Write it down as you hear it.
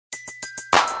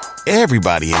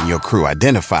Everybody in your crew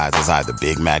identifies as either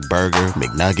Big Mac Burger,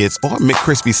 McNuggets, or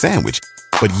McCrispy Sandwich.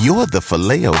 But you're the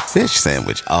Filet-O-Fish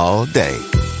Sandwich all day.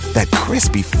 That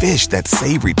crispy fish, that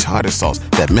savory tartar sauce,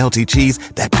 that melty cheese,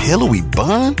 that pillowy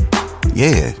bun.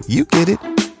 Yeah, you get it.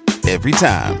 Every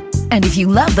time. And if you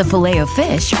love the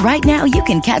Filet-O-Fish, right now you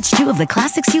can catch 2 of the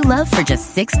classics you love for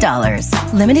just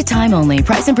 $6. Limited time only.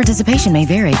 Price and participation may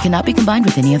vary. Cannot be combined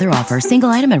with any other offer. Single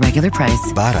item at regular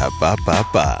price.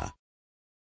 Ba-da-ba-ba-ba.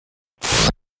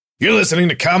 You're listening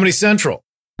to Comedy Central.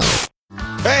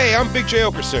 Hey, I'm Big J.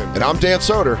 Okerson. And I'm Dan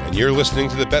Soder. And you're listening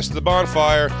to the Best of the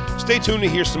Bonfire. Stay tuned to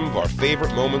hear some of our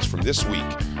favorite moments from this week.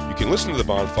 You can listen to The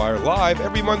Bonfire live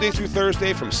every Monday through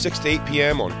Thursday from 6 to 8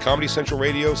 p.m. on Comedy Central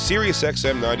Radio, Sirius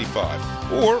XM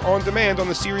 95, or on demand on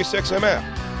the Sirius XM app.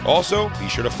 Also, be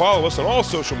sure to follow us on all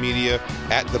social media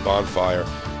at The Bonfire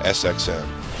SXM.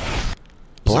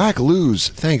 Black Lou's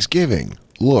Thanksgiving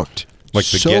looked like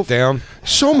the get down?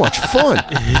 So much fun.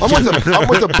 I'm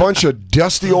with a bunch of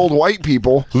dusty old white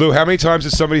people. Lou, how many times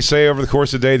did somebody say over the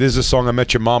course of the day, this is a song I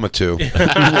met your mama to?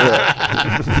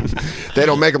 They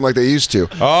don't make them like they used to.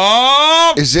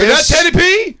 Oh! Is that Teddy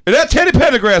P? Is that Teddy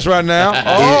Pendergrass right now?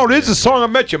 Oh, this is a song I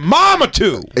met your mama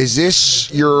to. Is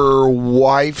this your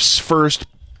wife's first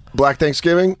Black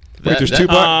Thanksgiving? Wait, there's 2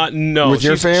 black? No. With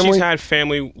your family? She's had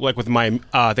family, like with my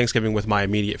Thanksgiving with my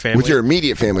immediate family. With your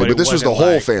immediate family, but this was the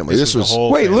whole family. This was the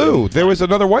whole Wait, family. Lou, there was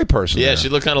another white person. Yeah, there. she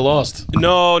looked kind of lost.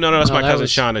 No, that's my cousin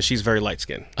Shauna. She's very light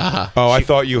skinned. Oh, I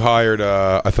thought you hired.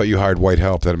 I thought you hired white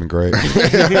help. That'd have been great.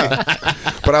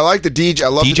 But I like the DJ. I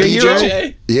love DJ the DJ.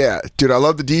 Hero? Yeah, dude, I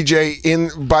love the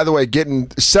DJ. By the way,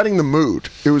 setting the mood.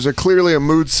 It was clearly a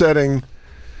mood setting.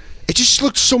 It just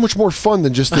looked so much more fun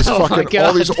than just this fucking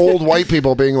all these old white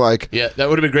people being like. Yeah, that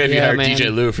would have been great if you hired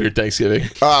DJ Lou for your Thanksgiving.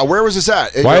 Where was this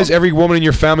at? Why is every woman in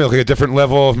your family like a different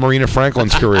level of Marina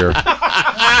Franklin's career?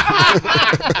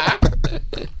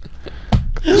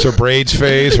 It's her braids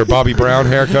phase, her Bobby Brown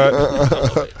haircut.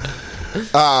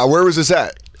 Where was this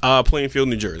at? Plainfield,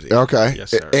 New Jersey. Okay.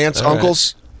 Yes, sir. Aunts,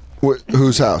 uncles?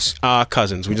 Whose house?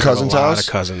 Cousins. We just Cousins' have a lot house?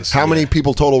 of cousins. How many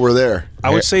people total were there? I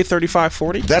would say 35,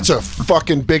 40. That's a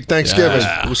fucking big Thanksgiving.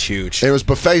 It was huge. It was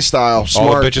buffet style. Smart.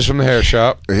 All the bitches from the hair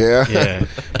shop. Yeah.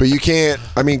 But you can't.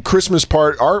 I mean, Christmas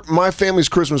party. My family's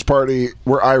Christmas party.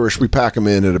 We're Irish. We pack them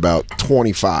in at about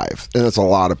 25, and that's a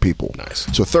lot of people.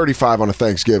 Nice. So 35 on a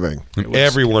Thanksgiving.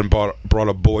 Everyone brought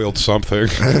a boiled something.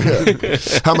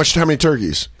 How many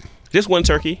turkeys? Just one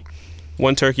turkey.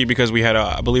 One turkey because we had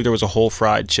I believe there was a whole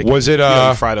fried chicken. Was it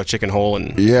fried a chicken whole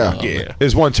and yeah. It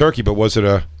was one turkey, but was it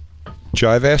a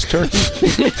jive ass turkey?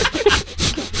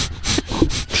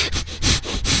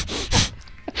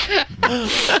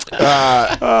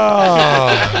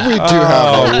 We do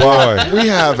have a lot. We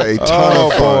have a ton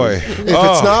of fun. Boy. If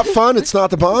it's not fun, it's not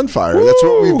the bonfire. Woo. That's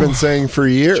what we've been saying for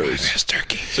years.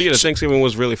 Turkey. So the Thanksgiving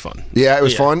was really fun. Yeah, it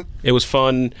was fun. It was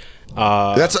fun.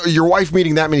 That's your wife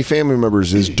meeting that many family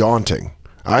members is daunting.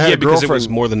 I had a because girlfriend. it was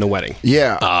more than the wedding.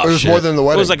 Yeah, it was more than the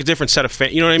wedding. It was like a different set of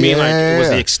you know what I mean? Yeah, like it was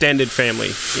the extended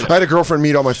family. You know? I had a girlfriend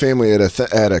meet all my family at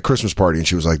a Christmas party, and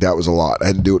she was like, "That was a lot. I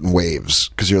had to do it in waves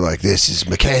because you're like, this is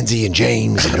Mackenzie and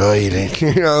James and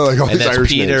you know, like all and these that's Irish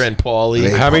Peter names. and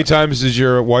Paulie. How many times did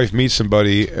your wife meet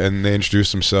somebody and they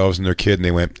introduced themselves and their kid and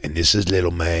they went, and this is little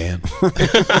man, and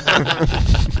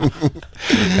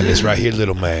this right here,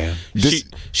 little man.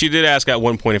 She did ask at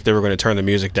one point if they were going to turn the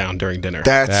music down during dinner.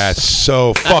 That's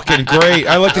so fucking great.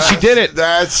 I like that she did it.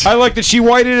 I like that she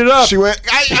whited it up. She went,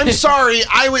 I'm sorry.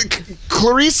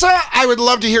 Clarissa, I would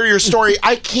love to hear your story.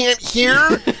 I can't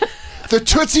hear. The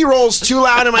Tootsie Roll's too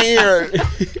loud in my ear.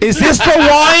 Is this the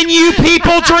wine you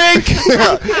people drink?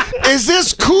 Yeah. Is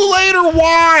this Kool-Aid or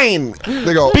wine?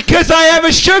 They go, because I have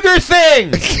a sugar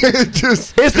thing.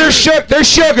 Is there sugar? There's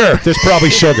sugar. There's probably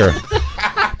sugar.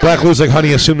 Black Lou's like,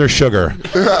 honey, assume there's sugar.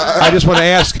 I just want to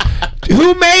ask,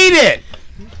 who made it?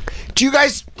 Do you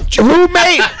guys... Who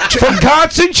made from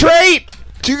concentrate?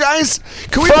 Do you guys...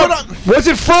 Can we put on... Was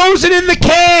it frozen in the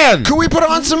can? Can we put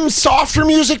on some softer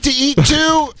music to eat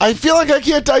too? I feel like I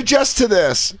can't digest to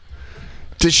this.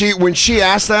 Did she... When she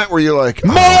asked that, were you like...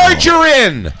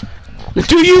 Margarine!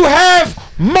 Do you have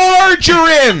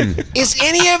margarine? Is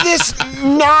any of this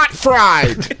not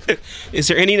fried? Is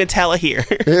there any Nutella here?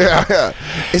 Yeah.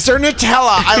 Is there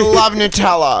Nutella? I love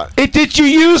Nutella. Did you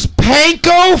use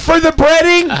panko for the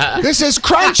breading? This is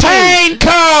crunchy.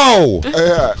 Panko!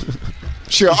 Yeah.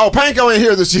 She goes, Panko ain't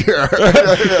here this year.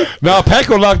 No,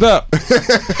 Panko locked up.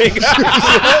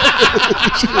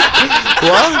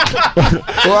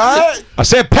 What? I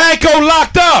said Panko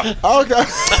locked up. Okay.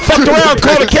 Fucked around,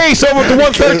 called a case over at the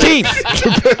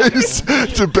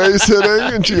 113th. to base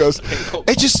hitting, and she goes,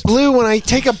 "Hey, just Lou, when I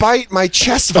take a bite, my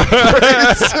chest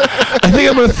vibrates." I think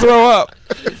I'm gonna throw up.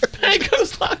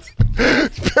 Panko's locked.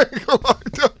 Panko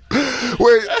locked up.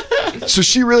 Wait, so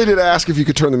she really did ask if you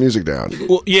could turn the music down?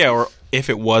 Well, yeah, or if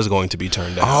it was going to be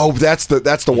turned down. Oh, that's the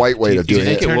white way to do you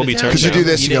think it. it will be turned down? Because you do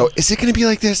this, you go, is it going to be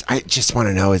like this? I just want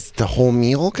to know, is the whole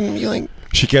meal going to be like...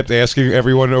 She kept asking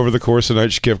everyone over the course of the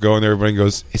night. She kept going there. Everybody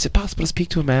goes, is it possible to speak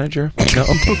to a manager? No.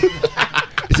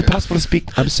 Is it possible to speak?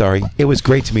 I'm sorry. It was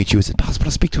great to meet you. Is it possible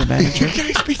to speak to a manager? Can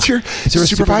I speak to your Is there a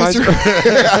supervisor? Do you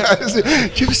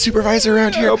have a supervisor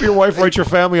around I here? hope your wife writes your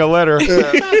family a letter.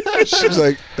 She's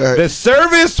like... The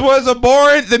service was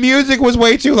abhorrent. The music was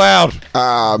way too loud.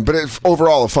 but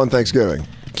overall, a fun Thanksgiving.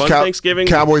 Thanksgiving.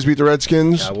 Cowboys beat the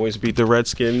Redskins. Cowboys beat the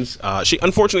Redskins. She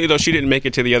unfortunately though she didn't make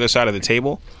it to the other side of the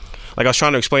table. Like I was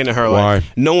trying to explain to her, Why? like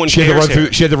no one She had to cares run through.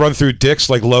 here. She had to run through dicks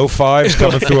like low fives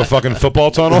coming through a fucking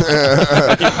football tunnel. Win.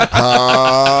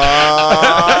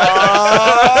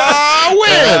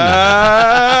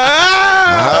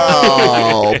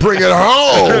 Oh, bring it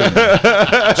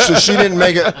home. So she didn't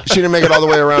make it. She didn't make it all the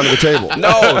way around to the table. No,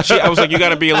 I was like, you got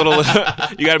to be a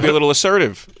little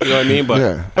assertive. You know what I mean? But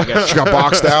Yeah. I guess She got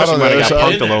boxed out she on the might other have got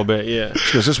side. punked a little bit. Yeah.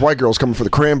 She goes, this white girl's coming for the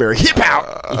cranberry. Hip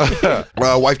out.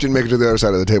 Well, wife didn't make it to the other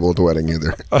side of the table at the wedding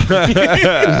either.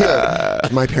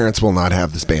 My parents will not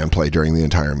have this band play during the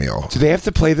entire meal. Do they have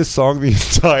to play this song the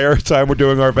entire time we're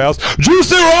doing our vows?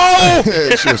 Juicy roll,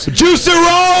 juicy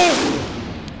roll.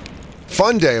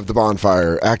 Fun day of the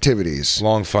bonfire activities.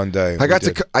 Long fun day.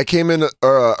 I came in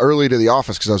early to the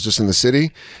office because I was just in the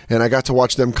city, and I got to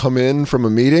watch them come in from a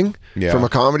meeting, from a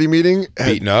comedy meeting,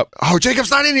 beaten up. Oh,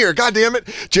 Jacob's not in here! God damn it!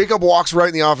 Jacob walks right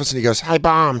in the office and he goes, "I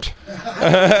bombed." He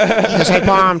goes, "I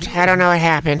bombed. I don't know what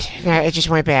happened. It just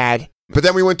went bad." But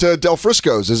then we went to Del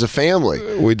Frisco's as a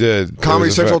family. We did.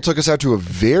 Comedy Central took us out to a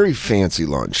very fancy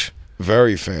lunch.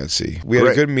 Very fancy. We had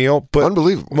a good meal, but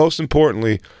unbelievable. Most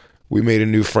importantly, we made a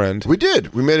new friend. We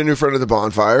did. We made a new friend at the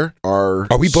bonfire. Are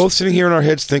we both sitting here in our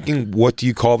heads thinking, what do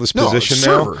you call this position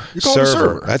server. now? You call it a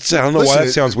server. I don't know why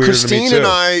that sounds weird to me,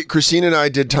 too. Christine and I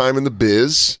did time in the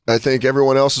biz. I think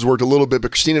everyone else has worked a little bit,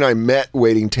 but Christine and I met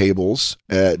waiting tables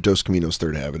at Dos Caminos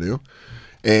 3rd Avenue.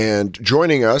 And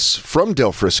joining us from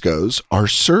Del Frisco's, our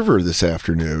server this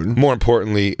afternoon. More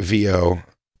importantly, VO,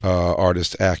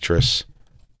 artist, actress.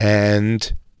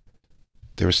 And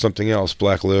there was something else,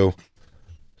 Black Lou.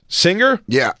 Singer?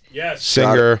 Yeah. Yes.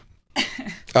 Singer.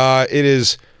 It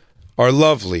is our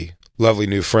lovely, lovely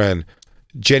new friend,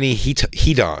 Jenny Heaton.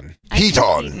 Heaton.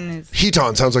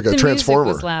 Heaton sounds like a transformer. The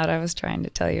music was loud. I was trying to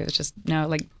tell you. It was just,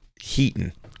 like...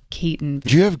 Heaton.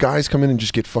 Do you have guys come in and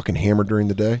just get fucking hammered during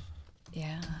the day?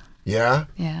 Yeah. Yeah?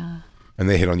 Yeah. And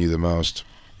they hit on you the most?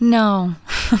 No.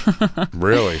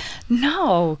 Really?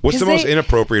 No. What's the most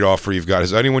inappropriate offer you've got?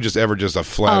 Has anyone just ever a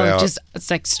flat out?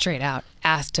 It's like straight out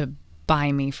asked to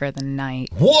buy me for the night.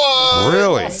 What?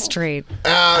 Really? Straight.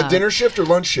 Dinner shift or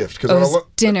lunch shift? It was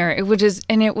dinner. It was just,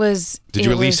 and it was. Did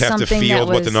you at least have to field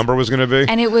what the number was going to be?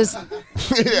 And it was.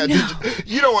 Yeah.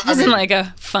 You know what? It wasn't like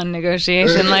a fun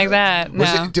negotiation like that. No.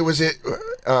 Was it?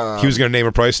 He was going to name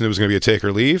a price and it was going to be a take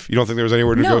or leave? You don't think there was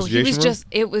anywhere to negotiation?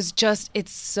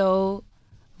 It's so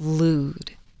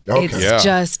lewd. Okay. It's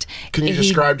just. Can you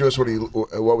describe to us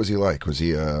what was he like? Was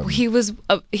he?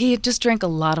 He had just drank a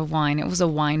lot of wine. It was a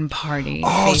wine party.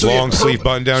 Oh, so long sleeve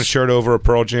button down shirt over a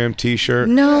Pearl Jam t-shirt.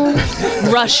 No,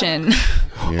 Russian.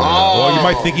 Yeah. Well, you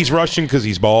might think he's Russian because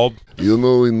he's bald. You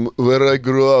know, where I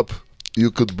grew up, you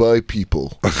could buy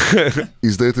people.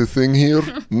 Is that a thing here?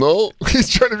 No? He's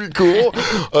trying to be cool?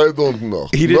 I don't know.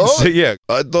 He didn't say, yeah.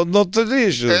 I don't know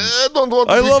traditions. I don't want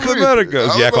to I be love creepy. America.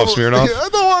 Is Yakov Smirnoff? I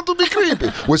don't want to be creepy.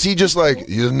 Was he just like,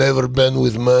 you've never been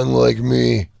with men like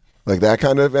me? Like that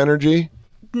kind of energy?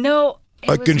 No.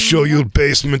 I can show you the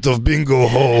basement of Bingo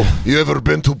Hole. You ever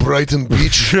been to Brighton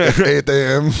Beach at 8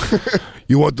 a.m.?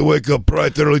 You want to wake up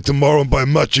bright early tomorrow and buy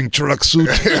matching tracksuit?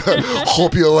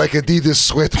 Hope you like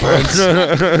Adidas sweatpants.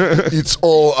 It's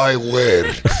all I wear.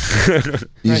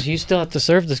 Right, you still have to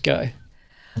serve this guy.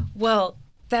 Well,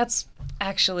 that's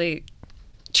actually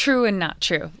true and not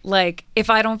true. Like, if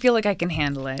I don't feel like I can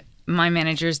handle it, my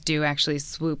managers do actually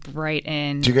swoop right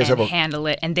in and handle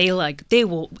it, and they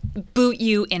will boot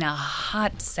you in a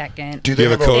hot second. Do they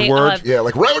have a code word? Yeah,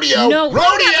 like rodeo. No,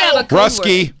 rodeo.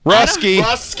 Rusky. It's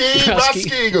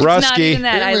not even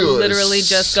that. I literally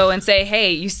just go and say,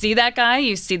 "Hey, you see that guy?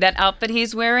 You see that outfit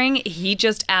he's wearing? He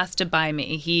just asked to buy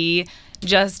me. He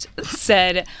just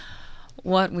said,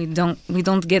 "What, we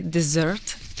don't get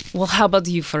dessert? Well, how about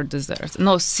you for dessert?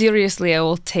 No, seriously, I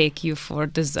will take you for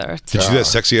dessert." Did you do that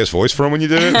sexy ass voice for him when you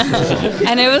did it?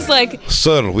 And it was like,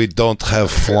 "Sir, we don't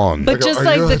have flan." But just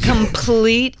like the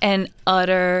complete and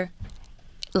utter,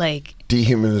 like,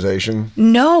 dehumanization.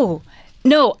 No,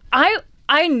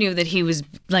 I knew that he was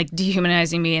like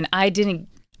dehumanizing me, and I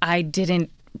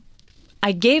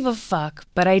gave a fuck,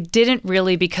 but I didn't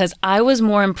really, because I was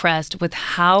more impressed with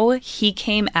how he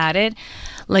came at it.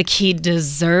 Like he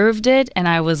deserved it, and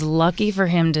I was lucky for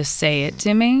him to say it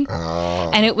to me.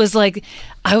 Oh. And it was like,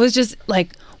 I was just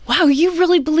like, wow, you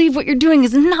really believe what you're doing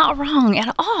is not wrong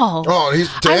at all. Oh,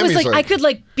 I was like, I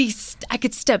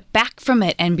could step back from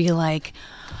it and be like,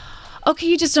 okay,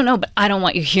 you just don't know, but I don't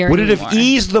want you here Would anymore. it have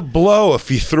eased the blow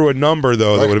if you threw a number,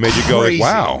 though, that would have made you go like,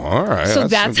 wow, all right. So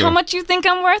that's how much you think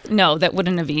I'm worth? No, that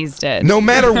wouldn't have eased it. No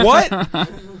matter what?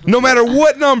 No matter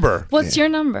what number? What's your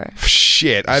number?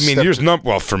 Shit. I mean, yours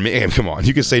well, for me, come on.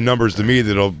 You can say numbers to me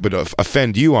that'll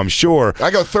offend you, I'm sure. I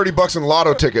go $30 in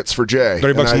lotto tickets for Jay.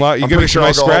 $30 in lotto. You give me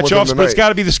my scratch-offs, but it's got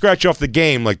to be the scratch-off the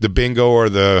game, like the bingo or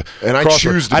the and I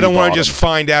choose to I don't want to bottom. just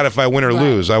find out if I win or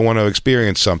lose. I want to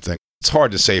experience something. It's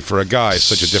hard to say for a guy. It's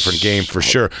such a different game for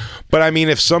sure. But I mean,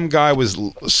 if some guy was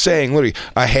saying literally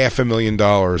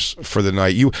 $500,000 for the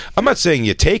night, I'm not saying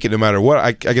you take it no matter what.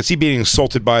 I can see being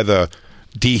insulted by the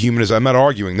dehumanization. I'm not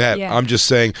arguing that. Yeah. I'm just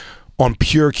saying, on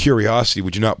pure curiosity,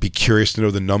 would you not be curious to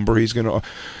know the number he's going to?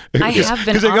 I have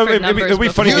been offered numbers. It'd be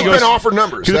funny if he goes, been offered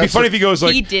numbers. It'd be funny if he goes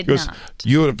like, he did not.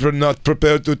 You're not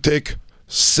prepared to take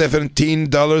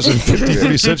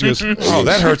 $17.53. He goes, oh,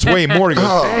 that hurts way more. He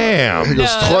goes, damn. He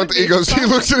goes, 20. He goes. He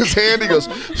looks at his hand. He goes,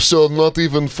 so not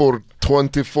even for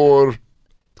 24.55.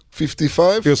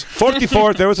 He goes,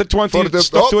 44. There was a 20.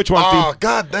 Stuck to a 20. Oh,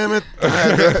 god damn it!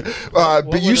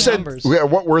 But you said,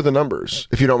 what were the numbers?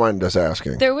 If you don't mind us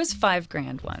asking. There was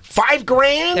 $5,000 once.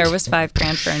 $5,000? There was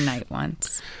 $5,000 for a night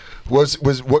once. Was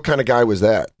what kind of guy was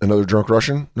that? Another drunk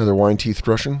Russian? Another wine-teethed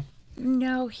Russian?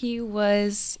 No, he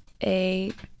was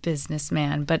a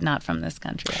businessman, but not from this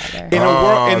country either.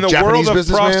 In the world of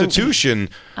prostitution,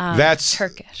 that's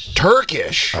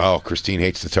Turkish. Oh, Christine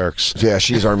hates the Turks. Yeah,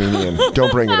 she's Armenian.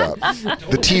 Don't bring it up.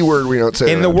 The T word we don't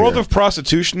say. In the world of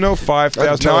prostitution, though,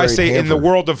 5,000. Now I say in the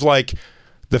world of like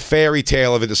the fairy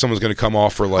tale of it that someone's going to come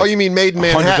off for like, oh, you mean Made in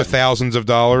Manhattan? Hundreds of thousands of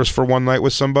dollars for one night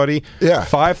with somebody. Yeah,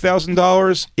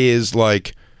 $5,000 is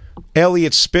like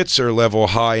Elliot Spitzer level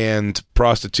high end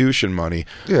prostitution money.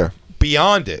 Yeah,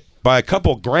 beyond it. By a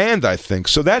couple grand, I think.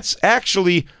 So that's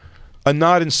actually a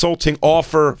not insulting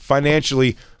offer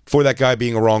financially for that guy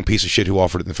being a wrong piece of shit who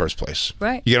offered it in the first place.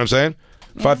 Right. You get what I'm saying?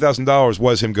 Yeah. $5,000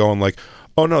 was him going like,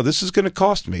 oh no, this is going to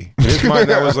cost me. In his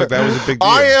mind, that was a big deal.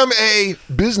 I am a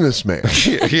businessman.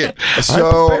 Yeah. So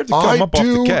I'm prepared to come up off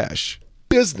the cash.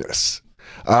 Business.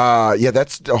 Yeah,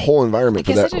 that's the whole environment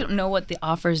for that. I guess I don't know what the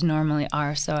offers normally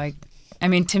are, so I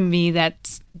mean, to me,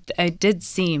 it did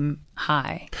seem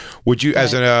high. Would you,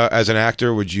 as an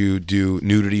actor, would you do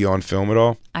nudity on film at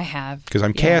all? I have. Because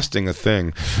I'm casting a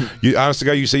thing. You, honest to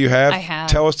God, you say you have? I have.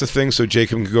 Tell us the thing so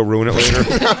Jacob can go ruin it later.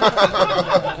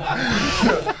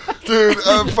 Dude,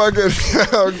 I'm fucking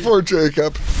poor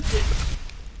Jacob.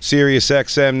 Sirius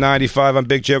XM 95. I'm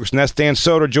Big Jokers, and that's Dan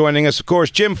Soder joining us. Of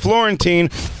course, Jim Florentine.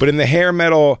 But in the hair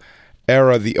metal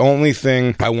era, the only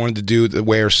thing I wanted to do to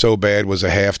wear so bad was a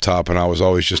half top, and I was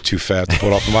always just too fat to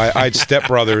put off. I had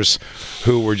stepbrothers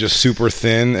who were just super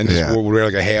thin and just would wear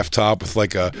like a half top with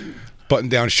like a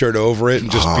button-down shirt over it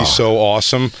and just be so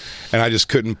awesome. And I just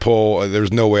couldn't pull. There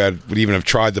was no way I would even have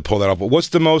tried to pull that off. But what's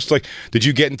the most, like, did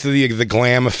you get into the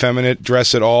glam effeminate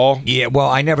dress at all? Yeah, well,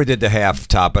 I never did the half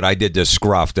top, but I did the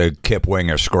scruff, the Kip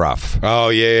Winger scruff. Oh,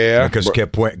 yeah. Because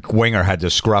Kip Winger had the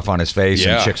scruff on his face,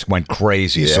 and chicks went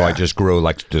crazy, so I just grew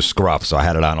like the scruff, so I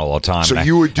had it on all the time. So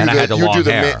you would do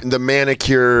the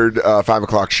manicured 5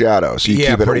 o'clock shadow, so you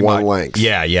keep it at one length.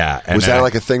 Yeah, yeah. And was that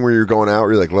like a thing where you were going out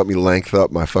where you're like, let me length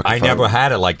up my fucking I never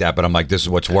had it like that, but I'm like, this is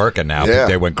what's working now. Yeah. But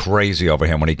they went crazy over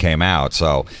him when he came out,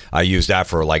 so I used that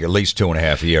for like at least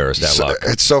 2.5 years, that look.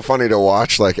 It's so funny to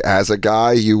watch, like, as a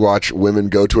guy, you watch women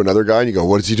go to another guy and you go,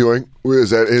 what is he doing?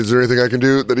 Is there anything I can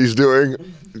do that he's doing?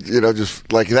 You know,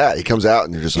 just like that. He comes out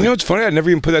and you're just like... You know, it's funny, I never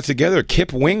even put that together.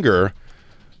 Kip Winger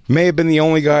may have been the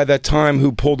only guy at that time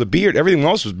who pulled a beard. Everything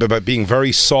else was about being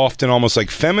very soft and almost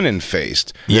like feminine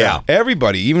faced. Yeah.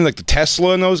 Everybody, even like the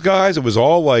Tesla and those guys, it was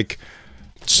all like...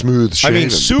 smooth shaven. I mean,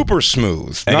 super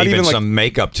smooth. And not even like some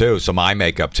makeup too, some eye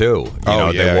makeup too.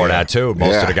 They wore that too.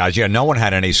 Most of the guys, no one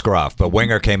had any scruff, but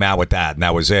Winger came out with that, and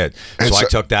that was it. So I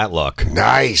took that look.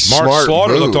 Nice, Mark smart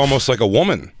Slaughter move. looked almost like a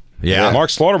woman. Yeah. Mark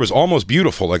Slaughter was almost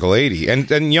beautiful, like a lady.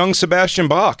 And young Sebastian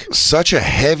Bach. Such a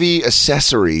heavy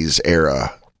accessories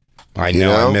era. I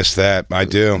know, I miss that. I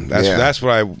do. That's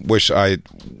what I wish I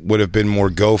would have been more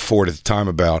go for it at the time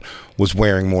about, was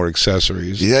wearing more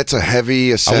accessories. Yeah, it's a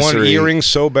heavy accessory. I wanted earrings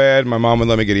so bad. My mom would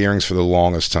let me get earrings for the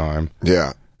longest time.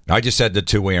 Yeah. I just had the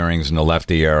 2 earrings in the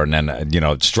left ear, and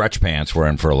then, stretch pants were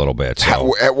in for a little bit.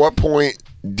 So. At what point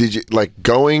did you,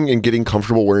 going and getting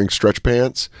comfortable wearing stretch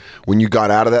pants, when you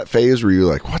got out of that phase, were you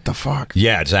like, what the fuck?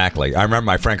 Yeah, exactly. I remember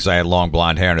my friend, because I had long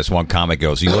blonde hair, and this one comic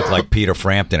goes, you look like Peter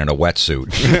Frampton in a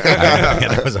wetsuit.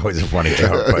 That was always a funny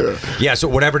joke. But yeah, so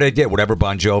whatever they did, whatever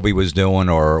Bon Jovi was doing,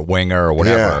 or Winger, or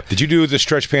whatever. Yeah. Did you do the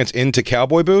stretch pants into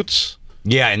cowboy boots?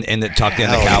 Yeah, and tucked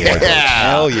in the cowboy boots.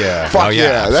 Hell yeah. Fuck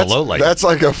yeah. Absolutely. That's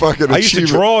like a fucking I used to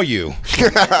draw you.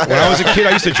 When I was a kid,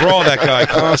 I used to draw that guy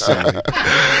constantly.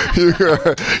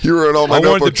 You were in all my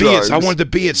notebook drawings. I wanted to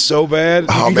be it so bad. You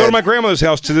can go to my grandmother's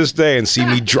house to this day and see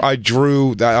me. I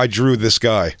drew this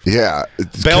guy. Yeah.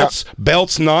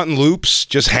 Belts not in loops,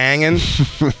 just hanging.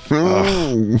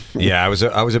 Yeah, I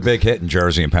was a big hit in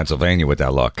Jersey and Pennsylvania with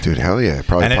that look. Dude, hell yeah.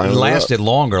 Probably. And it lasted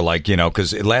longer,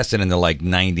 because it lasted into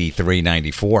 93,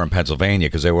 94 in Pennsylvania,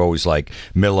 because they were always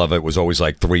middle of it was always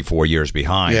 3-4 years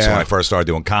behind. Yeah. So when I first started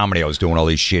doing comedy, I was doing all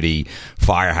these shitty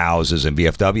firehouses and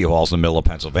VFW halls in the middle of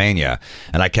Pennsylvania,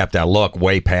 and I kept that look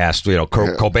way past.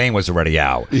 Cobain was already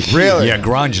out. Really? Yeah,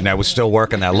 grunge, and I was still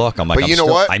working that look. I'm like, but you know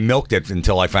what? I milked it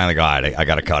until I finally got it. I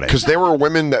got to cut it. Because there were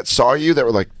women that saw you that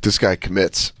were like, this guy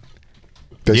commits.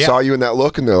 They saw you in that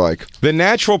look, and they're like, the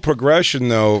natural progression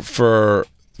though for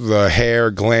the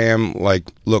hair glam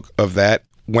look of that,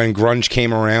 when grunge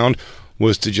came around,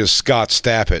 was to just Scott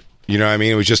Stapp it. You know what I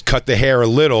mean? It was just cut the hair a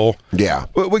little. Yeah.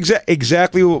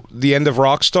 Exactly the end of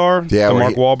Rockstar. Yeah. The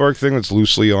Mark Wahlberg thing that's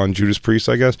loosely on Judas Priest,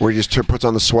 I guess. Where he just puts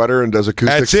on the sweater and does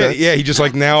acoustic That's sets? it. Yeah, he just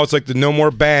now it's the no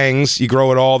more bangs. You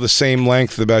grow it all the same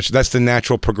length. That's the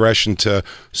natural progression to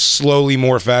slowly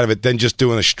morph out of it, than just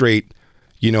doing a straight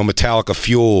Metallica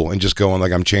Fuel and just going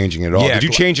I'm changing it all. Yeah, Did you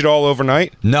change it all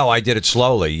overnight? No, I did it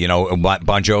slowly.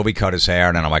 Bon Jovi cut his hair,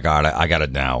 and then I'm like, all right, I got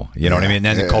it now. You know what I mean?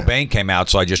 And then Cobain came out,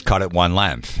 so I just cut it one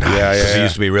length. Yeah. Because it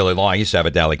used to be really long. I used to have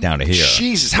it down to here.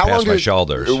 Jesus, how past long my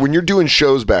shoulders. When you're doing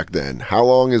shows back then, how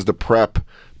long is the prep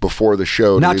before the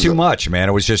show? Not too much, man.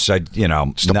 It was just,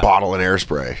 just a bottle of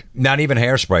hairspray. Not even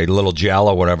hairspray, a little gel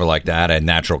or whatever like that, and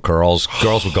natural curls.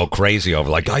 Girls would go crazy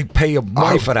over, I pay a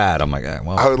wife for that. I'm like,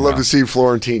 well. I would love to see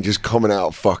Florentine just coming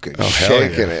out fucking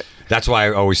shaking it. That's why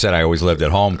I always said I always lived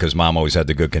at home, because Mom always had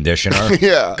the good conditioner.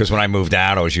 Yeah. Because when I moved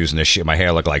out, I was using this shit. My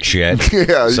hair looked like shit.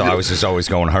 Yeah. So I was just always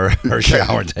going her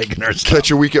shower and taking her stuff.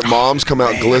 Catch a week at Mom's, come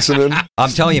out glistening.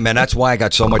 I'm telling you, man, that's why I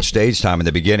got so much stage time in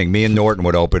the beginning. Me and Norton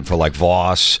would open for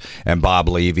Voss and Bob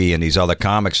Levy and these other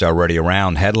comics that are already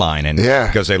around headlining. Yeah.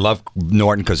 Because they loved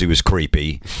Norton because he was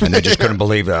creepy, and they just couldn't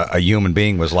believe a human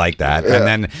being was like that. Yeah. And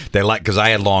then they because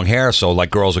I had long hair, so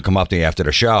girls would come up to me after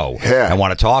the show and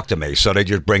want to talk to me. So they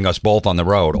just bring us both on the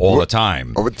road all the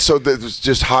time. So there's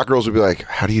just hot girls would be like,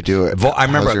 how do you do it? I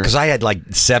remember because I had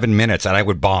 7 minutes and I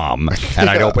would bomb and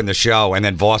I'd open the show, and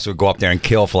then Voss would go up there and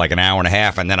kill for an hour and a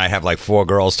half, and then I'd have 4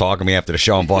 girls talking to me after the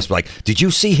show, and Voss would be like, did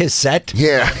you see his set?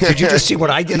 Yeah. Did you just see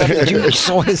what I did? Did you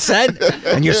saw his set?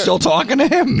 And you're still talking to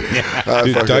him?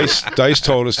 Dude, Dice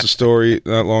told us the story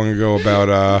not long ago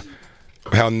about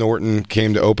how Norton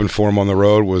came to open for him on the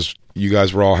road. Was you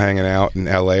guys were all hanging out in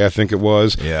L.A., I think it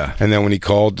was. Yeah. And then when he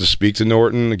called to speak to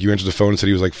Norton, you answered the phone and said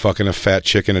he was fucking a fat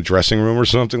chick in a dressing room or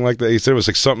something like that. He said it was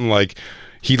something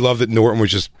he loved that Norton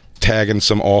was just tagging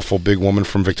some awful big woman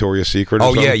from Victoria's Secret.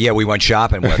 Oh, yeah. We went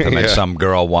shopping with him, and some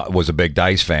girl was a big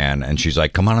Dice fan, and she's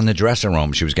like, come on in the dressing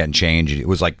room. She was getting changed. It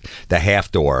was the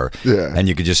half door. Yeah. And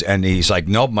you could and he's like,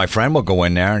 no, my friend will go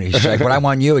in there. And he's like, but I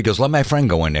want you. He goes, let my friend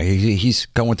go in there. He's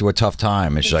going through a tough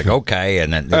time. And she's like, okay.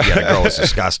 And then the girl was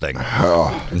disgusting.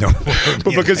 Oh.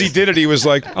 But because he did it, he was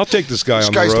like, I'll take this guy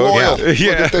on the road. Loyal.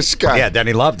 Yeah. Look at this guy. Yeah, then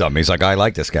he loved him. He's like, I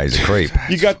like this guy. He's a creep.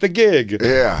 You got the gig.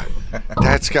 Yeah.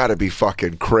 That's got to be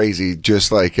fucking crazy.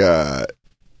 Just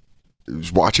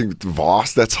watching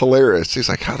Voss, that's hilarious. He's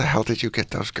like, how the hell did you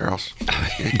get those girls?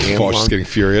 Voss is getting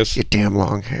furious. Your damn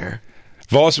long hair.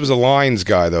 Voss was a lines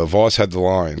guy, though. Voss had the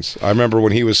lines. I remember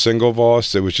when he was single,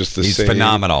 Voss, it was just the same. He's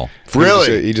phenomenal.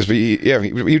 Really? He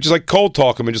would just cold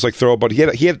talk him and just throw a bunch.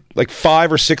 He had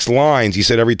 5 or 6 lines he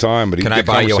said every time. But can I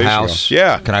buy your house?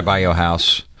 Yeah. Can I buy your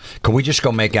house? Can we just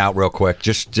go make out real quick?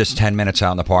 Just 10 minutes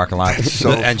out in the parking lot.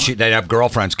 And they'd have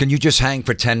girlfriends. Can you just hang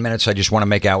for 10 minutes? I just want to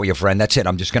make out with your friend. That's it.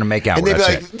 I'm just going to make out and with her.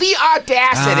 And they'd be like, the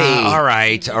audacity. All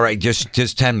right.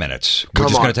 Just 10 minutes. We're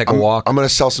just going to take a walk. I'm going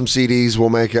to sell some CDs. We'll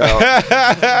make out.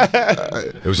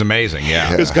 It was amazing,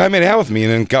 yeah. This guy made out with me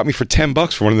and then got me for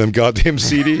 $10 for one of them goddamn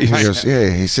CDs. He goes,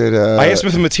 he said... I asked him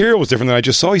if the material was different than I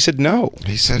just saw. He said no.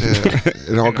 He said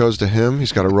it all goes to him.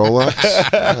 He's got a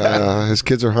Rolex. His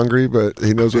kids are hungry, but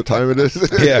he knows what time it is.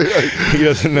 Yeah, he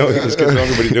doesn't know his kids are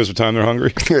hungry, but he knows what time they're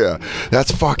hungry. Yeah,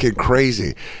 that's fucking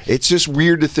crazy. It's just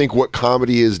weird to think what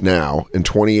comedy is now in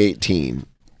 2018.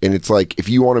 And it's like, if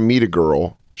you want to meet a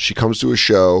girl, she comes to a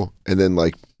show, and then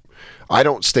like, I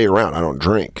don't stay around. I don't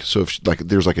drink. So if like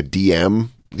there's like a DM,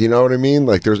 you know what I mean?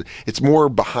 Like it's more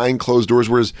behind closed doors.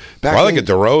 Whereas back, I think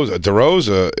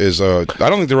DeRosa is I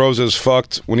don't think DeRosa is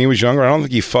fucked when he was younger. I don't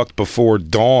think he fucked before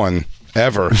dawn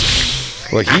ever.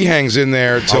 Like he hangs in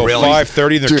there till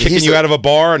 5:30. They're kicking you out of a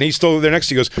bar, and he's still there next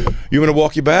to you. He goes, "You want to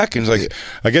walk you back?" And he's like,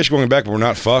 "I guess you're going back, but we're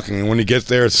not fucking." And when he gets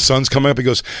there, the sun's coming up. He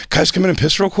goes, "Guys, come in and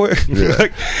piss real quick." Yeah.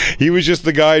 Like, he was just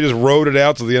the guy who just rode it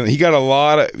out to the end.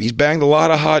 He's banged a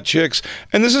lot of hot chicks,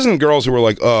 and this isn't girls who were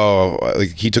like, "Oh,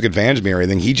 like he took advantage of me" or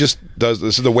anything. He just does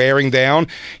this is the wearing down.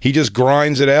 He just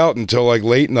grinds it out until like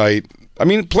late night. I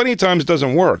mean, plenty of times it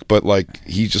doesn't work, but like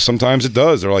sometimes it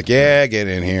does. They're like, "Yeah, get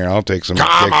in here. I'll take some.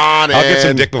 I'll get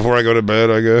some dick before I go to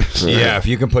bed, I guess." Yeah, if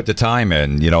you can put the time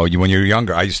in, when you're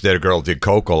younger. I used to date a girl who did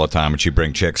coke all the time, and she'd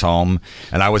bring chicks home,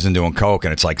 and I wasn't doing coke,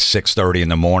 and it's like 6:30 in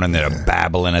the morning. They're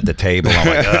babbling at the table. I'm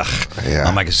like, ugh. Yeah.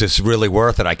 I'm like, is this really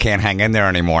worth it? I can't hang in there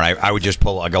anymore. And I would just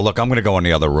I go, look, I'm going to go in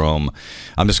the other room.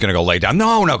 I'm just going to go lay down.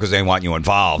 No, because they want you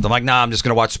involved. I'm like, nah, I'm just going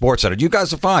to watch Sports Center. You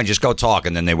guys are fine. Just go talk,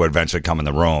 and then they would eventually come in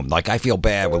the room. Like, I feel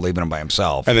bad. We're leaving him by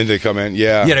himself. And then they come in,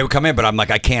 yeah, they would come in, but I'm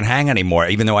like, I can't hang anymore.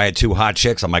 Even though I had 2 hot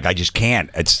chicks, I'm like, I just can't.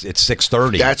 It's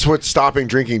 6:30. That's what stopping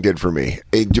drinking did for me.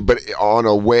 But on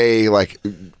a way like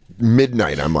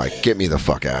midnight, I'm like, get me the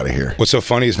fuck out of here. What's so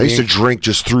funny is I used to drink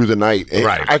just through the night.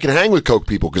 Right. I can hang with coke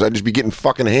people because I'd just be getting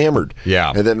fucking hammered.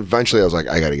 Yeah. And then eventually I was like,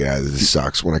 I got to get out of this. This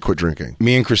sucks. When I quit drinking.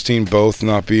 Me and Christine both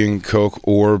not being coke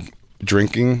or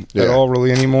drinking at all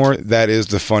really anymore. That is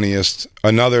the funniest.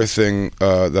 Another thing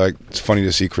that's funny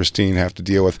to see Christine have to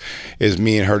deal with is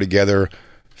me and her together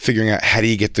figuring out how do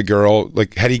you get the girl,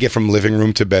 like how do you get from living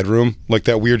room to bedroom, like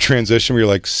that weird transition where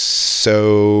you're like,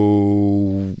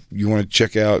 so you want to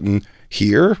check out and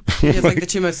here? It's like the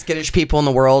 2 most skittish people in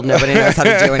the world. Nobody knows how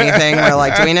to do anything. We're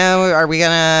like, do we know? Are we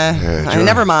gonna?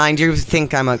 Never mind. You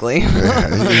think I'm ugly? You know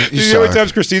how many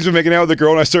times Christine's been making out with a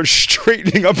girl and I start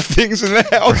straightening up things in the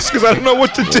house because I don't know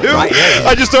what to do. Right,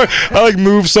 I like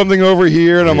move something over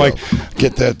here and I'm like,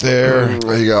 get that there.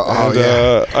 There you go.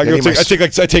 Oh, and, I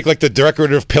take like the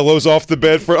decorative pillows off the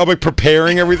bed I'm like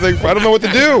preparing everything. I don't know what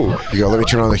to do. You go. Let me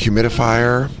turn on the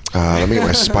humidifier. Let me get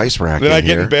my spice rack. Then I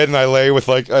get in bed and I lay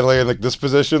in like this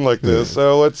position like this.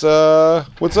 So let's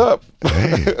what's up?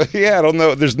 Hey. Yeah, I don't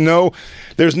know. There's no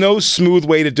smooth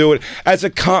way to do it. As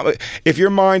a if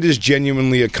your mind is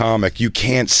genuinely a comic, you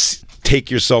can't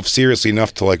take yourself seriously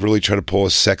enough to like really try to pull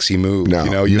a sexy move.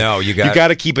 No, you got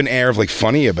to keep an air of like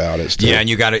funny about it still. Yeah, and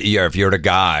you got to if you're the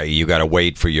guy, you got to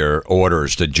wait for your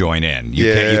orders to join in.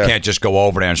 You can't just go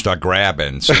over there and start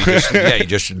grabbing. So you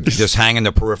just hang in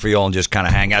the peripheral and just kind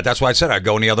of hang out. That's why I said I'd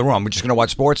go in the other room. We're just going to watch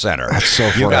Sports Center. That's so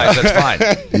funny. You guys, that's fine.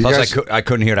 Plus, I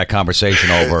couldn't hear that conversation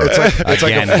over.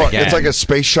 It's like a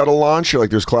space shuttle launch. You're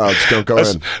like, there's clouds. Don't go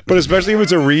in. But especially if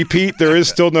it's a repeat, there is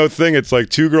still no thing. It's like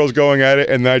 2 girls going at it,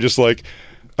 and I just like.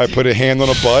 I put a hand on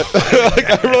a butt. Like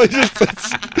I really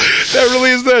that really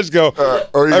is that. Just go.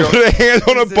 I put a hand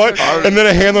on a butt and then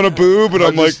a hand on a boob, and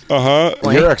I'm like,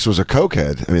 Your ex was a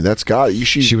cokehead. I mean, that's got it.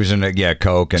 She was in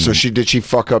coke. And so did she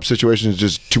fuck up situations?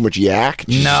 Just too much yak?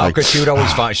 No, because she would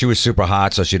always find. She was super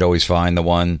hot, so she'd always find the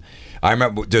one. I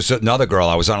remember there's another girl.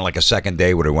 I was on like a second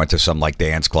date where we went to some like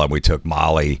dance club. We took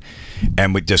Molly,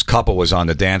 and this couple was on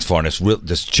the dance floor, and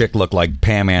this chick looked like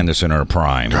Pam Anderson in her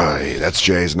prime. Right, that's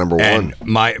Jay's number one. And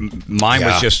mine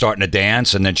was just starting to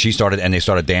dance, and then they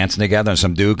started dancing together. And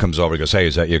some dude comes over. He goes, "Hey,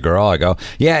 is that your girl?" I go,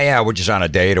 "Yeah, we're just on a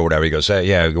date or whatever." He goes, "Hey,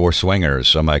 yeah, we're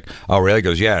swingers." I'm like, "Oh, really?" He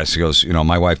goes, "Yes." He goes,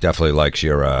 my wife definitely likes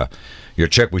your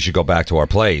chick, we should go back to our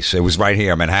place. It was right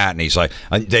here in Manhattan. He's like,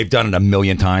 they've done it a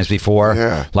million times before.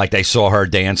 Yeah. Like they saw her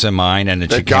dance in mine, and then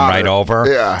she came right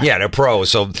over. Yeah, they're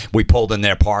pros. So we pulled in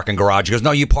their parking garage. He goes,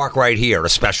 "No, you park right here, a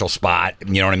special spot."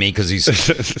 You know what I mean? Because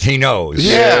he knows.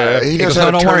 Yeah, he knows how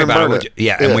to don't turn worry and about burn it.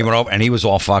 Yeah, and we went over, and he was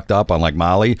all fucked up on like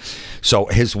Molly. So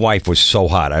his wife was so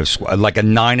hot. I was like a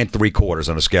 9 3/4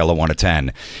 on a scale of 1 to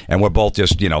 10, and we're both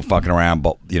just fucking around,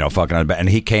 fucking on the bed. And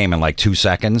he came in like 2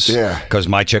 seconds. Yeah, because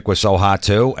my chick was so hot. hot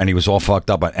too, and he was all fucked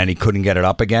up, and he couldn't get it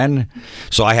up again.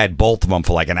 So I had both of them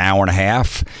for like an hour and a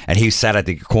half, and he sat at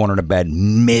the corner of the bed,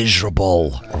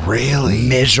 miserable. Really?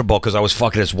 Miserable, because I was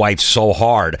fucking his wife so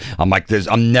hard. I'm like,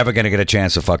 I'm never going to get a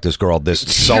chance to fuck this girl this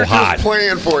so you're hot. Just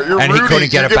playing for it. You're and Rudy. He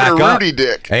couldn't get it back a up. Rudy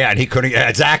dick. Yeah, and he couldn't.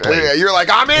 Exactly. Yeah, you're like,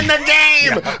 I'm in the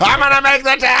game. Yeah. I'm going to make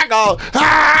the tackle.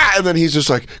 Ah! And then he's just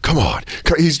like, come on.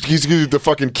 He's giving the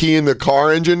fucking key in the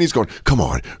car engine. He's going, come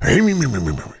on. He was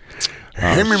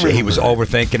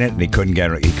overthinking it, and he couldn't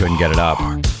get it up.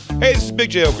 Hey, this is Big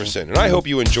J. Okerson, and I hope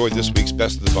you enjoyed this week's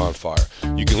Best of the Bonfire.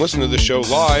 You can listen to the show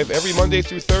live every Monday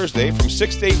through Thursday from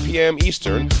 6 to 8 p.m.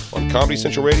 Eastern on Comedy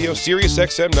Central Radio, Sirius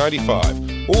XM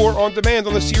 95, or on demand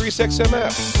on the Sirius XM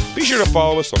app. Be sure to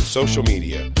follow us on social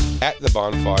media at The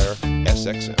Bonfire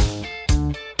SXM.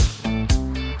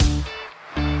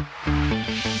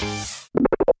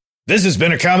 This has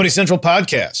been a Comedy Central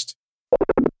podcast.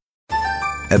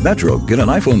 At Metro, get an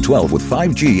iPhone 12 with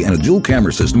 5G and a dual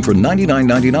camera system for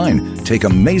 $99.99. Take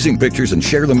amazing pictures and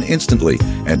share them instantly.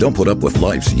 And don't put up with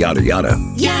life's yada yada.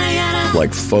 Yada yada.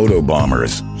 Like photo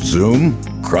bombers. Zoom,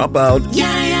 crop out,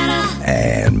 yada yada.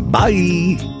 And bye.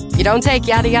 You don't take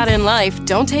yada yada in life,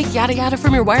 don't take yada yada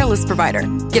from your wireless provider.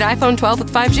 Get iPhone 12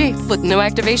 with 5G with no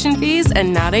activation fees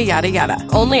and nada yada yada.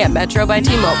 Only at Metro by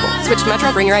T-Mobile. Switch to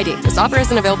Metro, bring your ID. This offer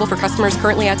isn't available for customers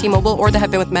currently at T-Mobile or that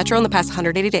have been with Metro in the past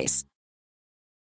 180 days.